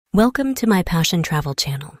Welcome to my Passion Travel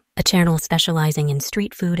channel, a channel specializing in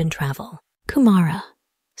street food and travel. Kumara,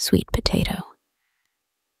 sweet potato.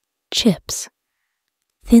 Chips,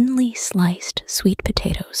 thinly sliced sweet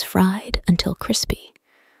potatoes fried until crispy,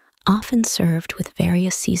 often served with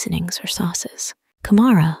various seasonings or sauces.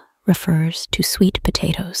 Kumara refers to sweet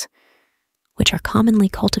potatoes, which are commonly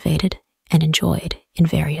cultivated and enjoyed in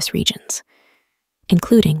various regions,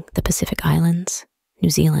 including the Pacific Islands, New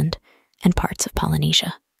Zealand, and parts of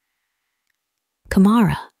Polynesia.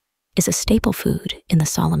 Kumara is a staple food in the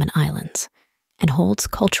Solomon Islands and holds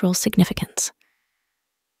cultural significance.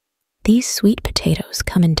 These sweet potatoes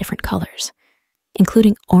come in different colors,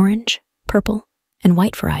 including orange, purple, and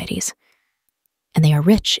white varieties, and they are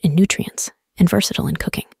rich in nutrients and versatile in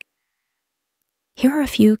cooking. Here are a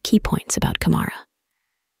few key points about Kumara.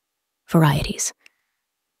 Varieties.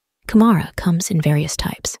 Kumara comes in various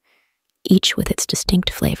types, each with its distinct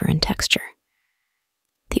flavor and texture.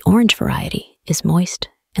 The orange variety is moist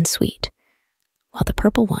and sweet, while the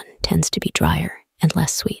purple one tends to be drier and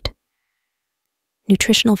less sweet.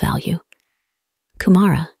 Nutritional value.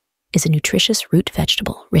 Kumara is a nutritious root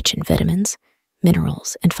vegetable rich in vitamins,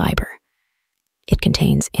 minerals, and fiber. It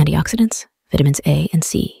contains antioxidants, vitamins A and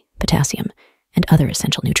C, potassium, and other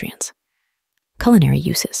essential nutrients. Culinary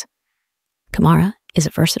uses. Kumara is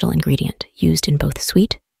a versatile ingredient used in both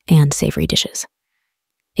sweet and savory dishes.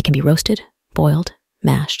 It can be roasted, boiled,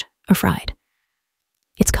 mashed, or fried.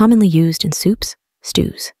 It's commonly used in soups,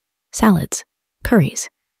 stews, salads, curries,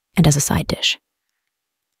 and as a side dish.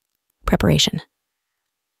 Preparation.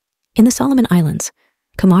 In the Solomon Islands,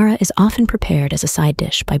 Kumara is often prepared as a side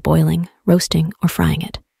dish by boiling, roasting, or frying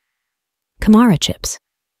it. Kumara chips,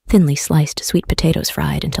 thinly sliced sweet potatoes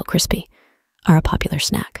fried until crispy, are a popular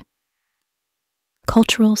snack.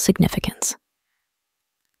 Cultural significance.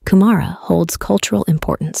 Kumara holds cultural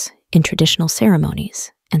importance in traditional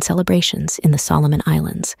ceremonies and celebrations in the Solomon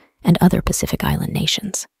Islands and other Pacific Island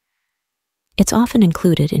nations. It's often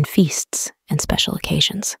included in feasts and special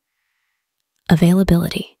occasions.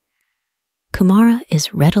 Availability. Kumara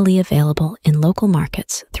is readily available in local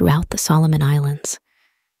markets throughout the Solomon Islands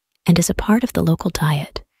and is a part of the local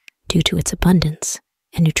diet due to its abundance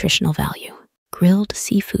and nutritional value. Grilled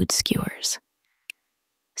seafood skewers.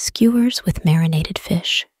 Skewers with marinated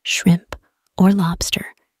fish, shrimp, or lobster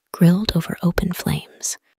grilled over open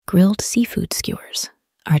flames. Grilled seafood skewers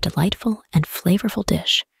are a delightful and flavorful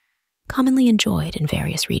dish commonly enjoyed in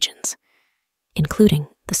various regions, including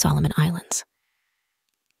the Solomon Islands.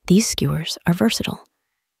 These skewers are versatile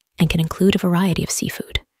and can include a variety of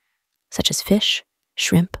seafood, such as fish,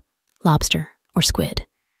 shrimp, lobster, or squid,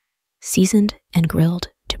 seasoned and grilled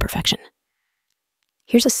to perfection.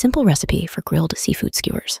 Here's a simple recipe for grilled seafood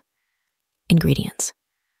skewers. Ingredients: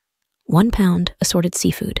 1 pound assorted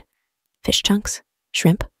seafood, fish chunks,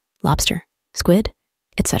 shrimp, lobster, squid,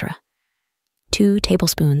 etc. 2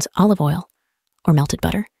 tablespoons olive oil or melted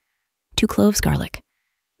butter, 2 cloves garlic,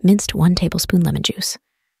 minced 1 tablespoon lemon juice,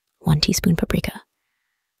 1 teaspoon paprika,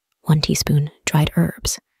 1 teaspoon dried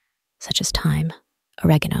herbs, such as thyme,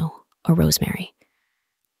 oregano, or rosemary,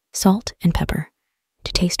 salt and pepper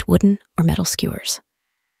to taste wooden or metal skewers.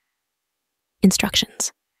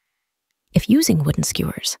 Instructions. If using wooden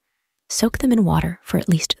skewers, soak them in water for at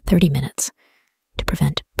least 30 minutes to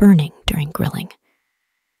prevent burning during grilling.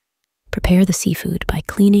 Prepare the seafood by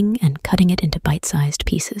cleaning and cutting it into bite-sized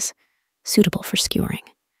pieces, suitable for skewering.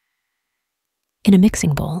 In a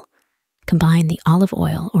mixing bowl, combine the olive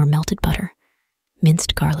oil or melted butter,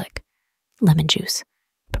 minced garlic, lemon juice,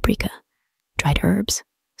 paprika, dried herbs,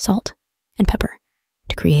 salt, and pepper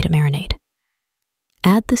to create a marinade.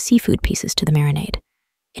 Add the seafood pieces to the marinade,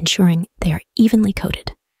 ensuring they are evenly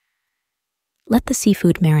coated. Let the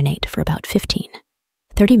seafood marinate for about 15-30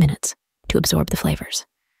 minutes to absorb the flavors.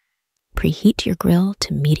 Preheat your grill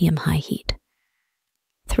to medium-high heat.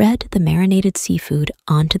 Thread the marinated seafood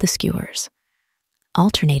onto the skewers,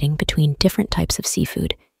 alternating between different types of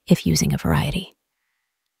seafood if using a variety.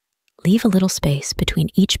 Leave a little space between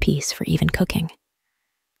each piece for even cooking.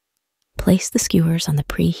 Place the skewers on the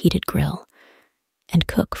preheated grill and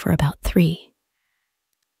cook for about 3-4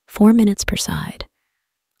 minutes per side,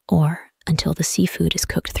 or until the seafood is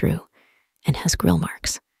cooked through and has grill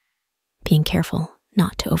marks, being careful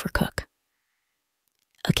not to overcook.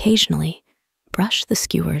 Occasionally, brush the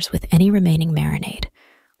skewers with any remaining marinade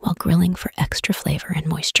while grilling for extra flavor and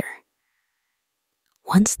moisture.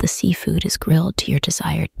 Once the seafood is grilled to your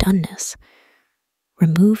desired doneness,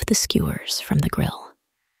 remove the skewers from the grill.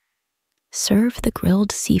 Serve the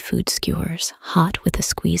grilled seafood skewers hot with a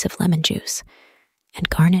squeeze of lemon juice and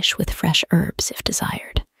garnish with fresh herbs if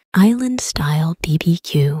desired. Island-style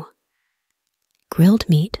BBQ. Grilled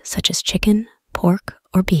meat such as chicken, pork,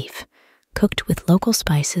 or beef, cooked with local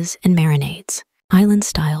spices and marinades.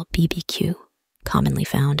 Island-style BBQ, commonly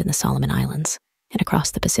found in the Solomon Islands and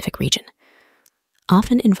across the Pacific region,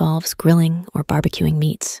 often involves grilling or barbecuing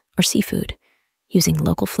meats or seafood using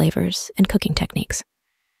local flavors and cooking techniques.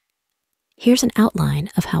 Here's an outline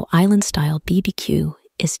of how island-style BBQ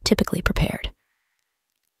is typically prepared.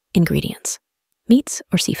 Ingredients: meats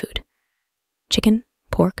or seafood. Chicken,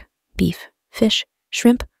 pork, beef, fish,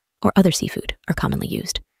 shrimp, or other seafood are commonly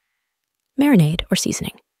used. Marinade or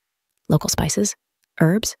seasoning. Local spices,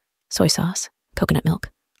 herbs, soy sauce, coconut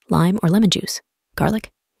milk, lime or lemon juice,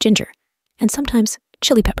 garlic, ginger, and sometimes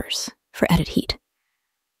chili peppers for added heat.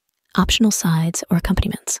 Optional sides or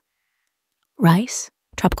accompaniments: rice,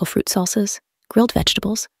 tropical fruit salsas, grilled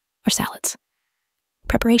vegetables, or salads.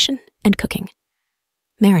 Preparation and cooking.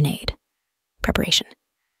 Marinade. Preparation.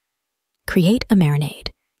 Create a marinade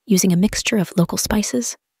using a mixture of local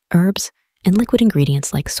spices, herbs, and liquid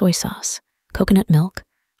ingredients like soy sauce, coconut milk,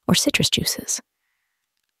 or citrus juices.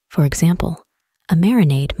 For example, a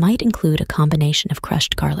marinade might include a combination of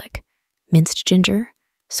crushed garlic, minced ginger,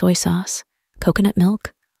 soy sauce, coconut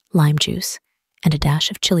milk, lime juice, and a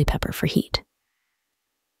dash of chili pepper for heat.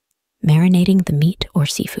 Marinating the meat or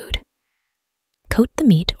seafood. Coat the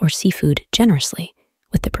meat or seafood generously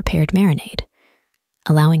with the prepared marinade,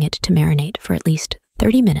 allowing it to marinate for at least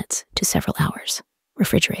 30 minutes to several hours,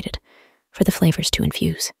 refrigerated, for the flavors to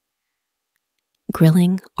infuse.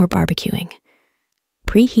 Grilling or barbecuing.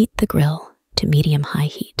 Preheat the grill to medium-high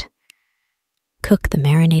heat. Cook the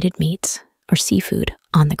marinated meats or seafood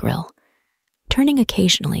on the grill, turning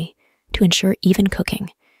occasionally to ensure even cooking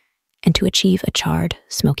and to achieve a charred,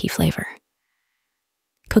 smoky flavor.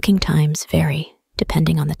 Cooking times vary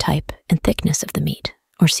depending on the type and thickness of the meat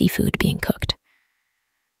or seafood being cooked.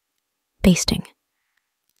 Basting.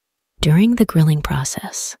 During the grilling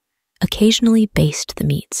process, occasionally baste the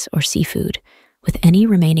meats or seafood with any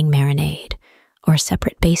remaining marinade or a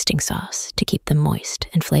separate basting sauce to keep them moist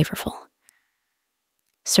and flavorful.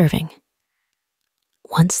 Serving.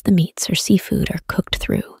 Once the meats or seafood are cooked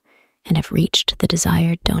through and have reached the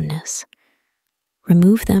desired doneness,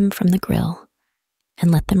 remove them from the grill and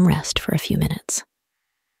let them rest for a few minutes.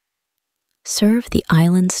 Serve the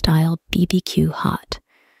island-style BBQ hot,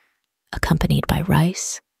 accompanied by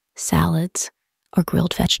rice, salads, or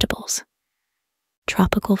grilled vegetables.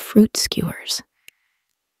 Tropical fruit skewers.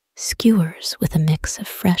 Skewers with a mix of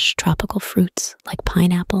fresh tropical fruits like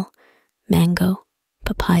pineapple, mango,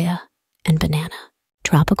 papaya, and banana.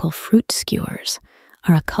 Tropical fruit skewers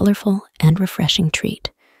are a colorful and refreshing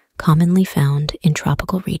treat commonly found in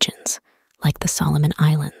tropical regions like the Solomon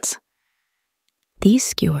Islands. These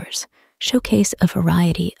skewers showcase a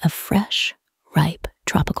variety of fresh, ripe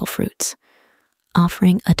tropical fruits,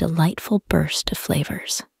 offering a delightful burst of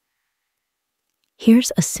flavors.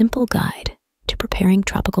 Here's a simple guide to preparing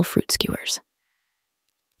tropical fruit skewers.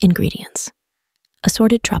 Ingredients: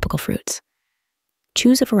 assorted tropical fruits.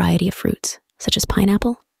 Choose a variety of fruits such as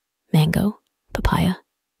pineapple, mango, papaya,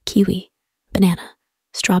 kiwi, banana,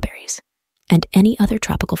 strawberries, and any other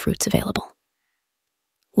tropical fruits available.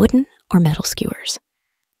 Wooden or metal skewers.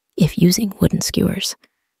 If using wooden skewers,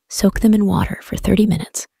 soak them in water for 30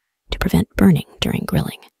 minutes to prevent burning during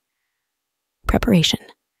grilling. Preparation.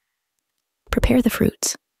 Prepare the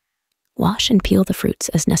fruits. Wash and peel the fruits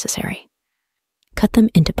as necessary. Cut them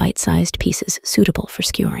into bite-sized pieces suitable for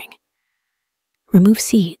skewering. Remove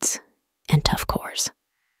seeds and tough cores.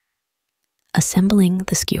 Assembling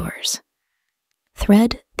the skewers.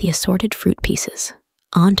 Thread the assorted fruit pieces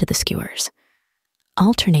onto the skewers,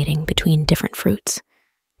 alternating between different fruits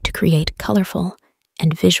to create colorful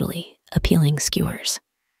and visually appealing skewers.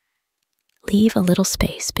 Leave a little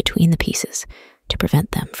space between the pieces to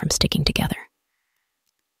prevent them from sticking together.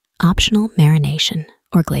 Optional marination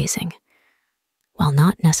or glazing. While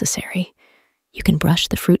not necessary, you can brush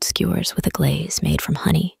the fruit skewers with a glaze made from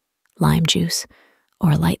honey, lime juice,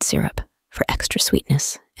 or a light syrup for extra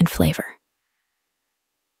sweetness and flavor.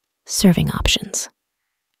 Serving options.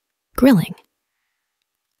 Grilling.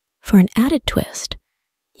 For an added twist,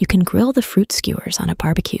 you can grill the fruit skewers on a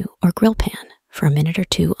barbecue or grill pan for a minute or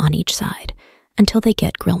two on each side until they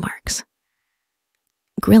get grill marks.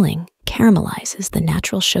 Grilling caramelizes the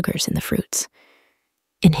natural sugars in the fruits,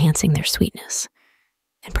 enhancing their sweetness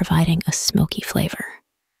and providing a smoky flavor.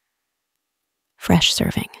 Fresh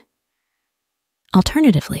serving.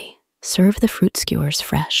 Alternatively, serve the fruit skewers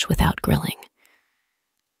fresh without grilling.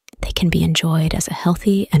 They can be enjoyed as a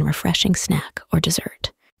healthy and refreshing snack or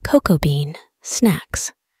dessert. Cocoa bean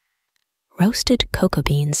snacks. Roasted cocoa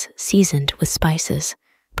beans seasoned with spices,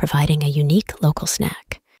 providing a unique local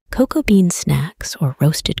snack. Cocoa bean snacks, or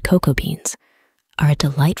roasted cocoa beans, are a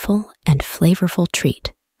delightful and flavorful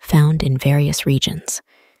treat found in various regions,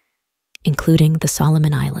 including the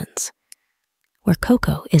Solomon Islands, where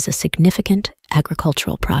cocoa is a significant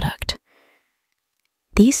agricultural product.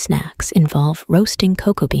 These snacks involve roasting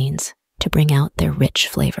cocoa beans to bring out their rich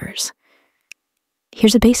flavors.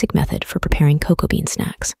 Here's a basic method for preparing cocoa bean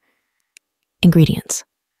snacks. Ingredients: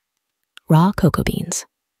 raw cocoa beans.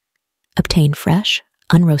 Obtain fresh,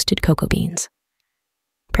 unroasted cocoa beans.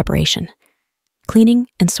 Preparation: cleaning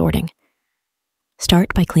and sorting.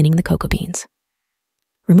 Start by cleaning the cocoa beans.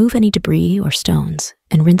 Remove any debris or stones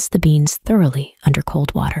and rinse the beans thoroughly under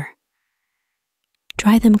cold water.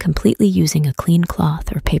 Dry them completely using a clean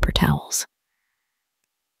cloth or paper towels.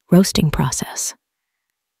 Roasting process: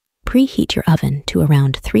 preheat your oven to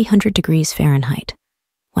around 300 degrees Fahrenheit,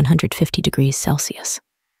 150 degrees Celsius.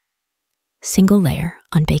 Single layer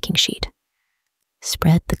on baking sheet.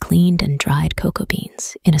 Spread the cleaned and dried cocoa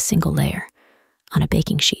beans in a single layer on a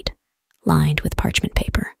baking sheet lined with parchment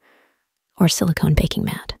paper or silicone baking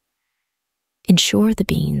mat. Ensure the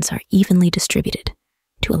beans are evenly distributed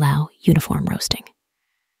to allow uniform roasting.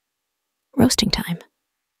 Roasting time: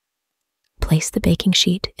 place the baking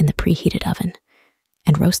sheet in the preheated oven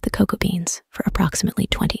and roast the cocoa beans for approximately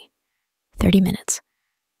 20-30 minutes,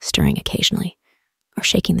 stirring occasionally or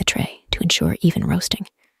shaking the tray to ensure even roasting.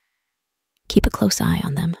 Keep a close eye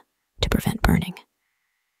on them to prevent burning.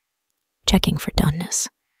 Checking for doneness: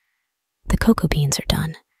 the cocoa beans are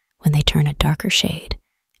done when they turn a darker shade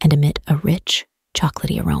and emit a rich,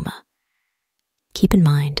 chocolatey aroma. Keep in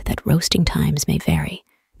mind that roasting times may vary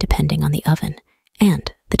depending on the oven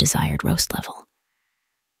and the desired roast level.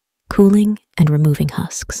 Cooling and removing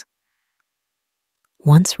husks.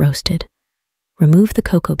 Once roasted, remove the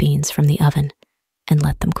cocoa beans from the oven and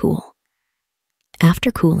let them cool.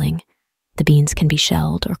 After cooling, the beans can be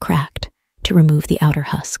shelled or cracked to remove the outer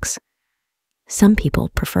husks. Some people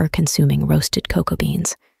prefer consuming roasted cocoa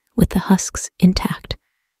beans with the husks intact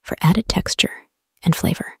for added texture and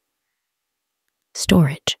flavor.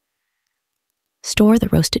 Storage: store the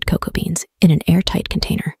roasted cocoa beans in an airtight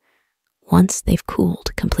container once they've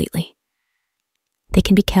cooled completely. They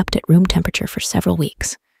can be kept at room temperature for several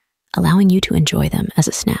weeks, allowing you to enjoy them as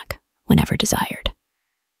a snack whenever desired.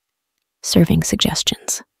 Serving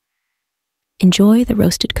suggestions: enjoy the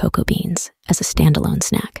roasted cocoa beans as a standalone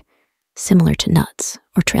snack, similar to nuts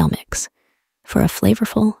or trail mix, for a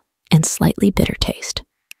flavorful and slightly bitter taste.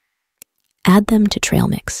 Add them to trail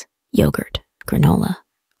mix, yogurt, granola,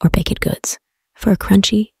 or baked goods for a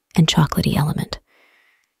crunchy and chocolatey element.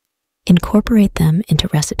 Incorporate them into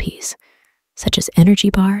recipes such as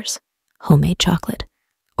energy bars, homemade chocolate,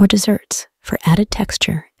 or desserts for added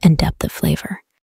texture and depth of flavor.